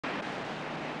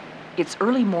It's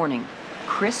early morning,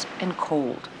 crisp and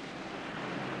cold.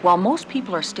 While most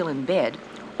people are still in bed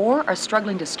or are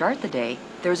struggling to start the day,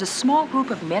 there's a small group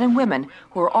of men and women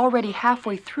who are already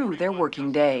halfway through their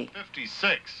working day.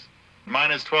 56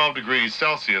 minus 12 degrees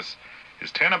Celsius is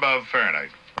 10 above Fahrenheit.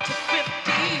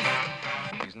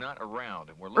 He's not around,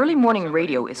 and we're Early morning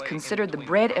radio is considered the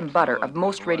bread and butter of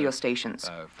most radio stations.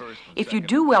 If you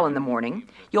do well in the morning,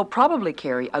 you'll probably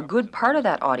carry a good part of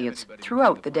that audience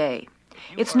throughout the day.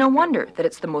 It's no wonder that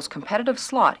it's the most competitive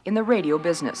slot in the radio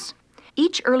business.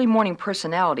 Each early morning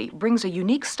personality brings a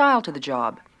unique style to the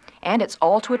job, and it's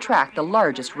all to attract the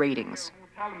largest ratings.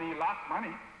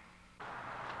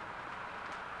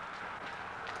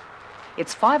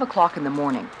 It's 5 o'clock in the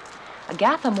morning.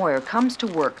 Agatha Moyer comes to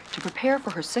work to prepare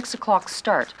for her 6 o'clock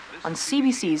start on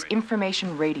CBC's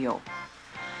Information Radio.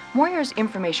 Moyer's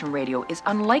Information Radio is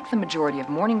unlike the majority of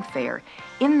morning fare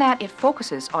in that it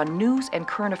focuses on news and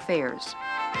current affairs.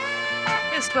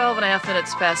 It's 12.5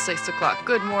 minutes past 6 o'clock.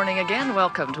 Good morning again.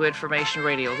 Welcome to Information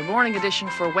Radio, the morning edition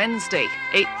for Wednesday,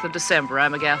 8th of December.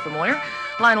 I'm Agatha Moyer.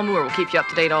 Lionel Moore will keep you up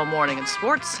to date all morning in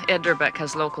sports. Ed Durbeck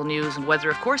has local news and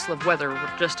weather. Of course, we'll have weather in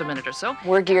just a minute or so.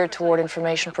 We're geared toward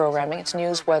information programming. It's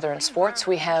news, weather, and sports.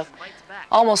 We have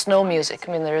almost no music.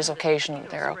 I mean, there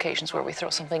are occasions where we throw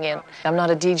something in. I'm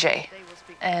not a DJ,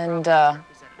 and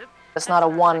it's not a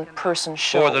one-person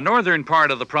show. For the northern part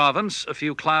of the province, a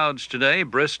few clouds today,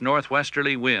 brisk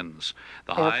northwesterly winds.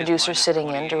 We have a producer sitting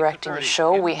in, directing the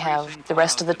show. We have the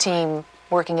rest of the team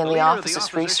working in the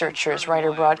offices, researchers,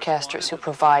 writer-broadcasters who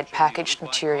provide packaged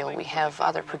material. We have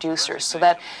other producers, so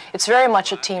that it's very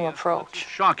much a team approach.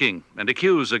 Shocking, and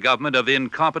accuse the government of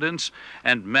incompetence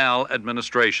and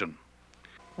maladministration.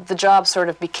 The job sort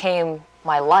of became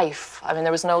my life. I mean,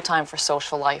 there was no time for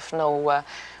social life,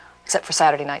 except for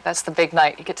Saturday night. That's the big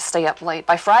night. You get to stay up late.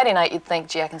 By Friday night, you'd think,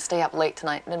 gee, I can stay up late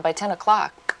tonight. And then by 10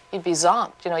 o'clock, you'd be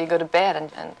zonked. You go to bed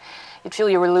and you'd feel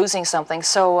you were losing something.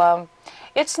 So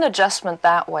it's an adjustment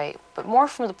that way, but more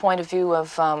from the point of view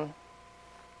of,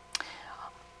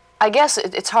 I guess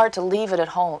it's hard to leave it at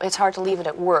home. It's hard to leave it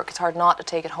at work. It's hard not to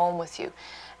take it home with you.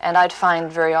 And I'd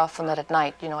find very often that at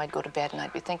night, I'd go to bed and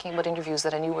I'd be thinking about interviews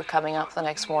that I knew were coming up the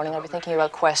next morning. I'd be thinking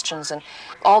about questions, and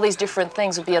all these different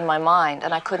things would be in my mind,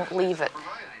 and I couldn't leave it.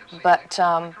 But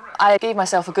I gave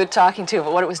myself a good talking to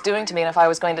about what it was doing to me, and if I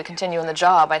was going to continue in the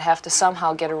job, I'd have to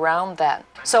somehow get around that.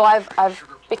 So I've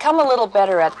become a little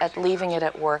better at leaving it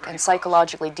at work and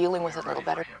psychologically dealing with it a little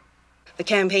better. The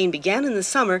campaign began in the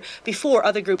summer before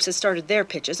other groups had started their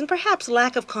pitches, and perhaps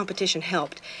lack of competition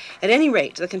helped. At any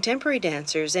rate, the contemporary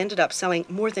dancers ended up selling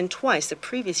more than twice the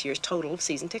previous year's total of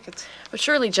season tickets. But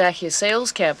surely, Jackie, a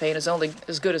sales campaign is only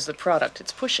as good as the product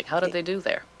it's pushing. How did they do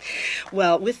there?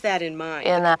 Well, with that in mind...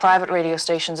 In private radio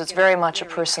stations, it's very much a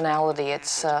personality.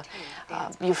 It's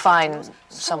you find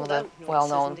some of the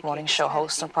well-known morning show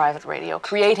hosts on private radio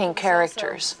creating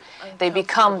characters. They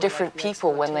become different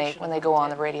people when they go on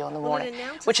the radio in the morning,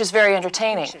 which is very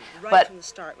entertaining. But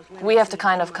we have to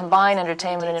kind of combine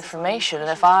entertainment and information, and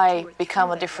if I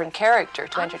become a different character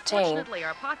to entertain,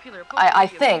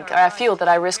 I feel that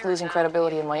I risk losing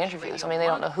credibility in my interviews. I mean, they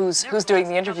don't know who's doing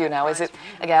the interview now. Is it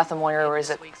Agatha Moyer or is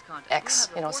it X,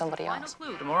 somebody else?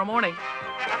 Tomorrow morning.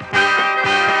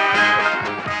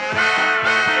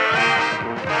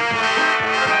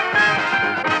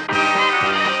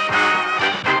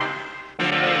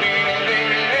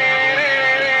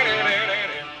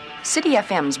 City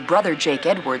FM's brother Jake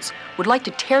Edwards would like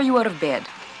to tear you out of bed.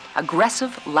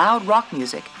 Aggressive, loud rock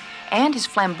music and his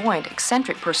flamboyant,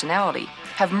 eccentric personality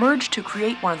have merged to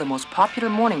create one of the most popular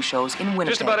morning shows in Winnipeg.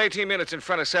 Just about 18 minutes in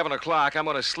front of 7 o'clock. I'm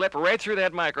going to slip right through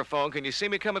that microphone. Can you see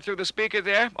me coming through the speaker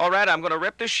there? All right, I'm going to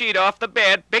rip the sheet off the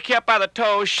bed, pick you up by the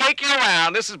toes, shake you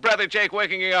around. This is Brother Jake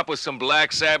waking you up with some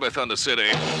Black Sabbath on the city.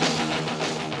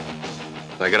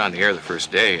 I got on the air the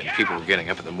first day, and people were getting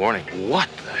up in the morning. What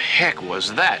the heck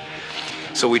was that?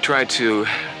 So we tried to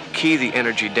key the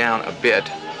energy down a bit.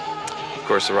 Of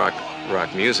course, the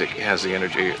rock music has the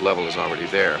energy level is already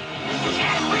there.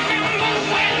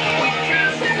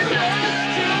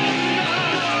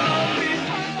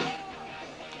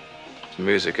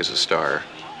 Music is a star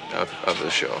of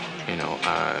the show.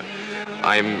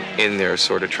 I'm in there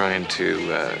sort of trying to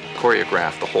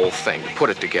choreograph the whole thing,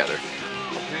 put it together.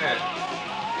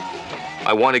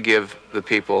 I want to give the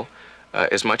people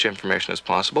as much information as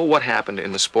possible. What happened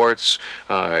in the sports?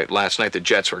 Last night the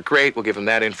Jets were great. We'll give them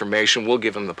that information. We'll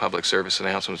give them the public service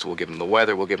announcements. We'll give them the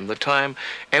weather. We'll give them the time.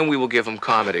 And we will give them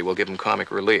comedy. We'll give them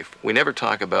comic relief. We never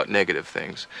talk about negative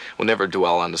things. We'll never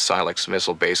dwell on the Silex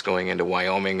missile base going into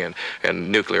Wyoming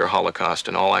and nuclear holocaust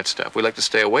and all that stuff. We like to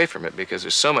stay away from it because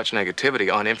there's so much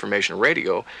negativity on information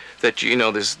radio that, you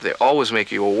know, they always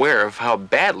make you aware of how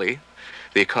badly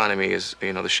the economy is,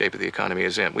 you know, the shape of the economy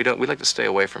is in. We like to stay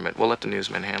away from it. We'll let the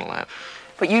newsmen handle that.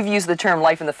 But you've used the term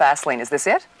life in the fast lane. Is this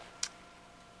it?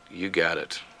 You got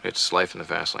it. It's life in the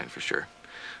fast lane for sure.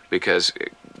 Because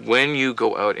when you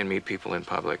go out and meet people in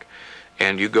public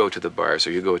and you go to the bars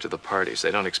or you go to the parties,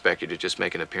 they don't expect you to just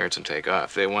make an appearance and take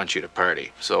off. They want you to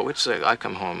party. So it's I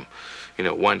come home, you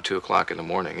know, 1, 2 o'clock in the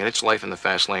morning, and it's life in the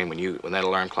fast lane when that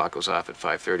alarm clock goes off at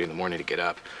 5:30 in the morning to get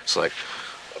up. It's like,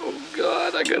 oh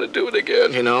God, I gotta do it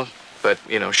again, you know. But,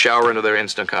 you know, shower into their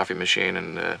instant coffee machine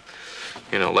and,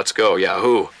 you know, let's go,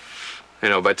 Yahoo. You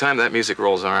know, by the time that music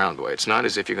rolls around, boy, it's not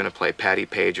as if you're gonna play Patti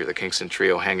Page or the Kingston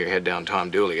Trio, Hang Your Head Down,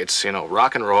 Tom Dooley. It's, you know,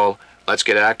 rock and roll, let's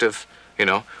get active, you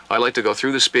know. I like to go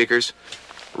through the speakers,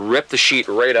 rip the sheet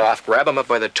right off, grab them up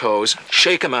by the toes,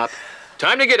 shake them up,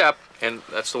 time to get up. And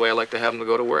that's the way I like to have them to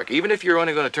go to work. Even if you're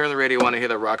only going to turn the radio on and hear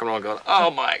the rock and roll and go,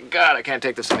 oh my God, I can't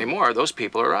take this anymore, those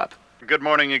people are up. Good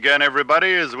morning again,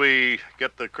 everybody, as we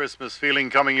get the Christmas feeling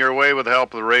coming your way with the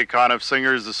help of the Ray Conniff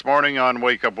Singers this morning on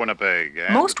Wake Up Winnipeg.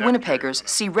 Most Winnipeggers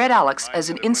see Red Alex as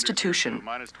an institution.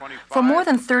 For more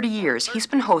than 30 years, he's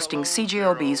been hosting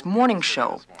CJOB's morning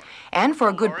show. And for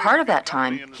a good part of that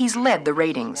time, he's led the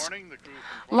ratings.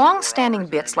 Long-standing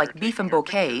bits like Beef and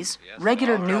Bouquets,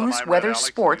 regular news, weather,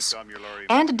 sports,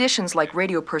 and editions like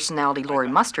radio personality Laurie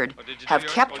Mustard have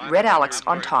kept Red Alex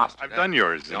on top. I've done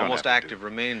yours. The almost active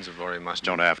remains of Laurie Mustard.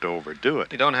 Don't have to overdo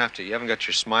it. You don't have to. You haven't got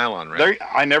your smile on, Red.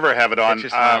 I never have it on. Get your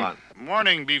smile on.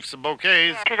 Morning, Beefs and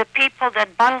Bouquets. To the people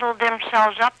that bundle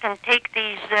themselves up and take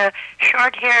these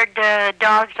short-haired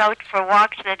dogs out for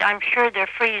walks, that I'm sure they're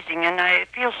freezing, and I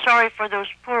feel sorry for those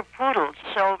poor poodles.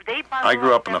 So they bundle I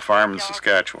grew up on a farm in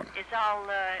Saskatchewan.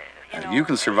 You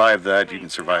can survive that. You can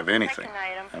survive anything.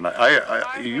 And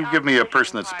you give me a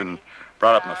person that's been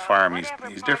brought up on a farm.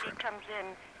 He's different.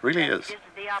 Really is.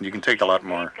 And you can take a lot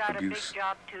more abuse.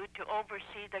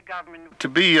 To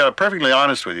be perfectly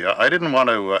honest with you, I didn't want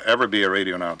to ever be a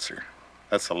radio announcer.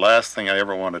 That's the last thing I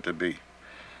ever wanted to be.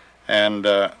 And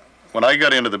when I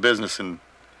got into the business in,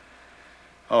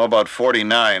 about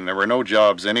 49, there were no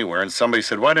jobs anywhere. And somebody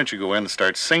said, why don't you go in and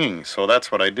start singing? So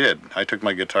that's what I did. I took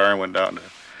my guitar and went down to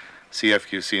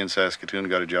CFQC in Saskatoon and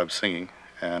got a job singing.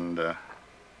 And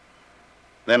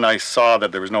then I saw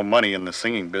that there was no money in the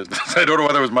singing business. I don't know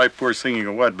whether it was my poor singing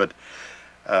or what, but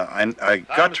I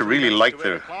got to really like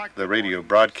the radio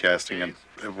broadcasting, and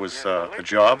it was a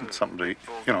job, something to,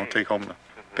 you know, take home the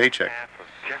paycheck.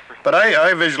 But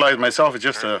I visualize myself as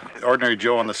just an ordinary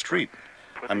Joe on the street.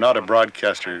 I'm not a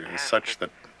broadcaster as such that,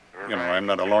 you know, I'm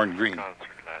not a Lorne Green.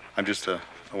 I'm just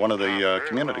one of the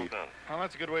community.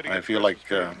 I feel like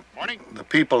the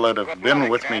people that have been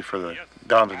with me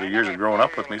down to the years of growing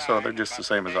up with me, so they're just the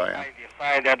same as I am.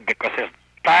 I decided because it's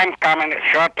time coming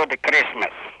short to the Christmas.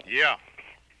 Yeah.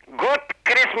 Good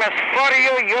Christmas for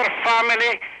you, your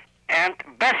family, and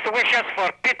best wishes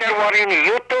for Peter Warren.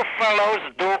 You two fellows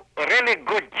do a really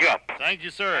good job. Thank you,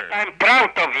 sir. I'm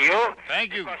proud of you.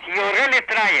 Thank you. Because you really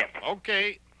try it.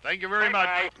 Okay. Thank you very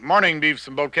much. Morning, Beefs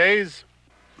and Bouquets.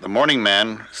 The morning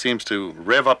man seems to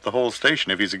rev up the whole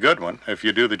station if he's a good one. If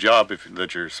you do the job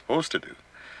that you're supposed to do,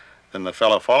 then the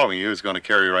fellow following you is going to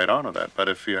carry right on with that. But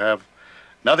if you have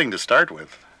nothing to start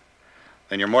with,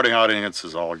 then your morning audience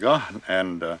is all gone.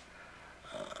 And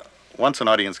once an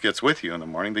audience gets with you in the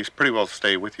morning, they pretty well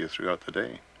stay with you throughout the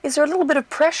day. Is there a little bit of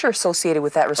pressure associated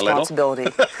with that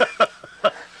responsibility?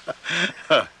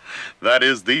 That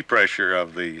is the pressure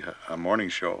of the morning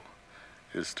show,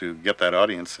 is to get that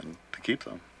audience and to keep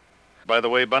them. By the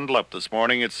way, bundle up this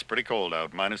morning. It's pretty cold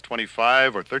out, minus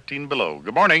 25 or 13 below.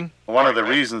 Good morning. One of the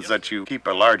reasons that you keep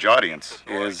a large audience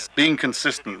is being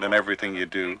consistent in everything you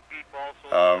do.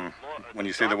 When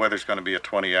you say the weather's going to be at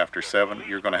 20 after 7,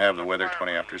 you're going to have the weather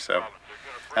 20 after 7.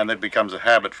 And it becomes a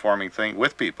habit-forming thing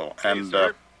with people. And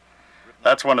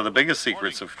that's one of the biggest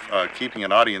secrets of keeping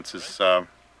an audience is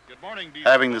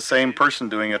having the same person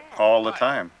doing it all the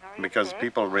time, because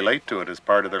people relate to it as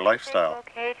part of their lifestyle.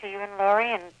 Okay to you and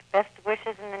Laurie, and best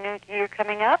wishes in the new year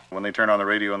coming up. When they turn on the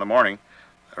radio in the morning,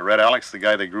 Red Alex, the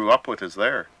guy they grew up with, is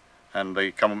there. And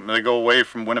they go away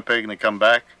from Winnipeg and they come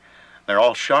back. They're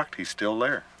all shocked he's still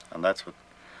there. And that's what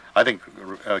I think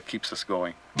keeps us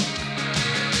going. Into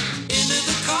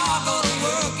the car, go to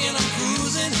work, and I'm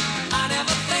cruising. I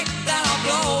never think that I'll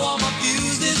blow all my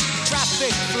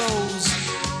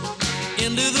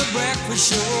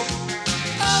breakfast show.